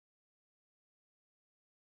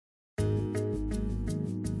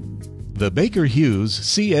The Baker Hughes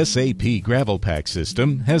CSAP Gravel Pack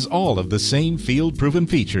system has all of the same field-proven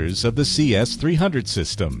features of the CS300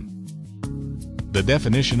 system. The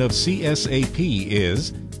definition of CSAP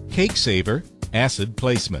is Cake Saver Acid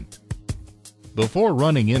Placement. Before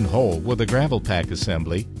running in hole with a gravel pack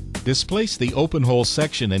assembly, displace the open hole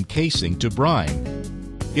section and casing to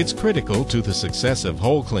brine. It's critical to the success of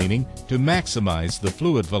hole cleaning to maximize the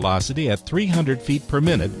fluid velocity at 300 feet per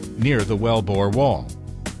minute near the wellbore wall.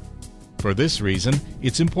 For this reason,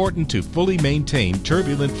 it's important to fully maintain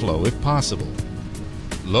turbulent flow if possible.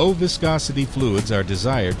 Low viscosity fluids are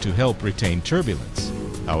desired to help retain turbulence.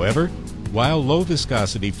 However, while low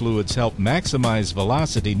viscosity fluids help maximize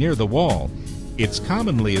velocity near the wall, it's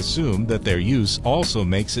commonly assumed that their use also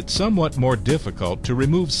makes it somewhat more difficult to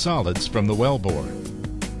remove solids from the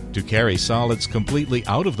wellbore. To carry solids completely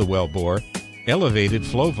out of the wellbore, elevated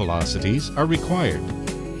flow velocities are required.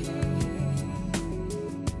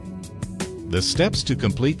 The steps to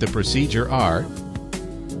complete the procedure are: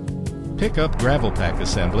 pick up gravel pack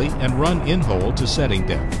assembly and run in hole to setting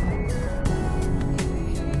depth.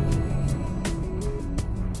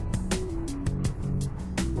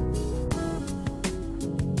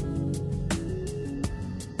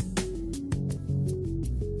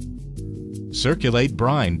 Circulate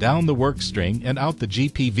brine down the work string and out the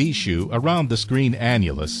GPV shoe around the screen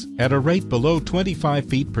annulus at a rate below 25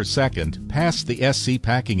 feet per second past the SC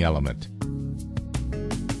packing element.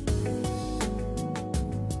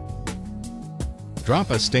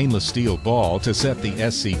 Drop a stainless steel ball to set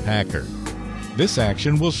the SC packer. This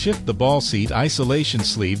action will shift the ball seat isolation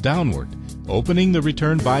sleeve downward, opening the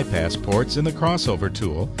return bypass ports in the crossover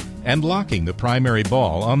tool and locking the primary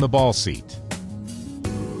ball on the ball seat.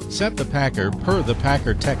 Set the packer per the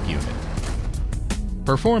Packer Tech unit.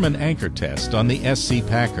 Perform an anchor test on the SC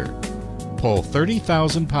packer. Pull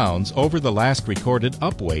 30,000 pounds over the last recorded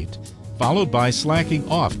up weight, followed by slacking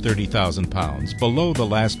off 30,000 pounds below the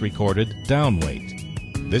last recorded down weight.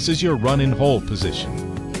 This is your run-in-hole position.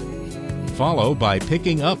 Follow by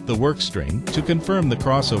picking up the work string to confirm the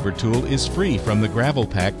crossover tool is free from the gravel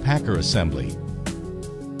pack packer assembly.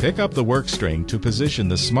 Pick up the work string to position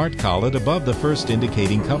the smart collet above the first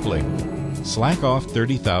indicating coupling. Slack off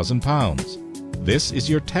 30,000 pounds. This is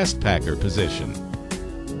your test packer position.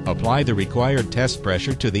 Apply the required test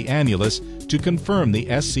pressure to the annulus to confirm the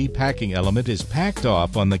SC packing element is packed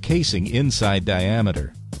off on the casing inside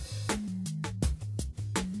diameter.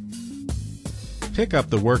 Pick up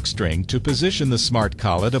the work string to position the smart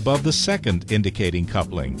collet above the second indicating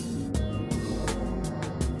coupling.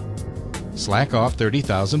 Slack off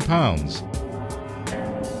 30,000 pounds.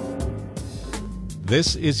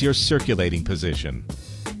 This is your circulating position.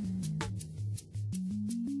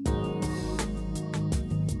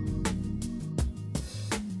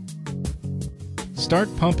 Start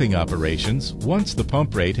pumping operations once the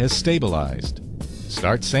pump rate has stabilized.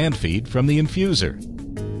 Start sand feed from the infuser.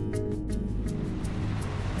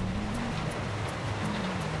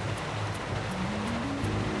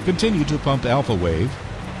 Continue to pump alpha wave,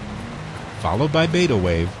 followed by beta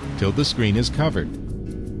wave till the screen is covered.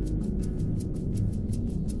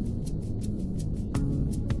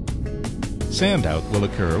 Sand out will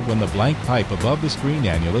occur when the blank pipe above the screen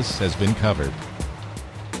annulus has been covered.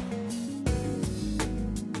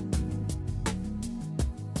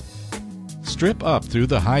 Strip up through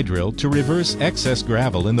the high drill to reverse excess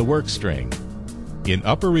gravel in the work string. In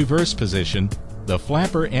upper reverse position, the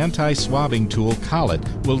flapper anti-swabbing tool collet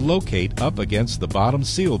will locate up against the bottom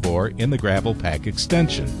seal bore in the gravel pack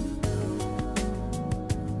extension.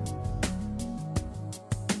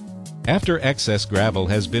 After excess gravel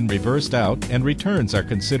has been reversed out and returns are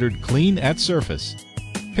considered clean at surface,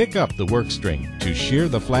 pick up the work string to shear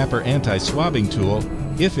the flapper anti-swabbing tool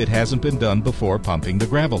if it hasn't been done before pumping the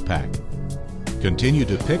gravel pack. Continue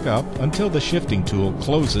to pick up until the shifting tool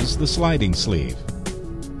closes the sliding sleeve.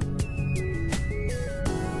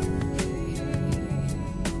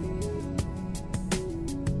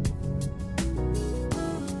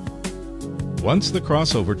 Once the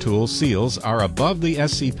crossover tool seals are above the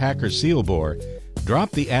SC packer seal bore,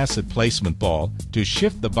 drop the acid placement ball to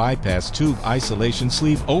shift the bypass tube isolation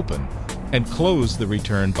sleeve open and close the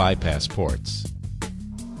return bypass ports.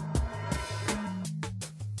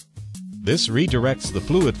 This redirects the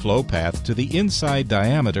fluid flow path to the inside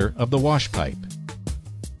diameter of the wash pipe.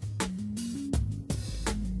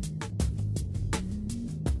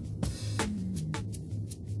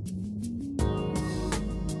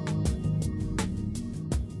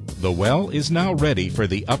 The well is now ready for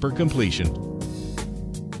the upper completion.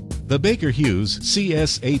 The Baker Hughes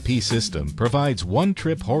CSAP system provides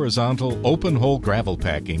one-trip horizontal open-hole gravel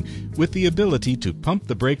packing with the ability to pump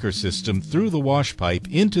the breaker system through the wash pipe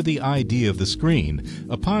into the ID of the screen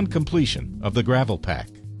upon completion of the gravel pack.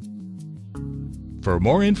 For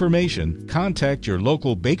more information, contact your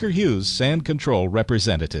local Baker Hughes Sand Control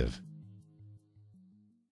representative.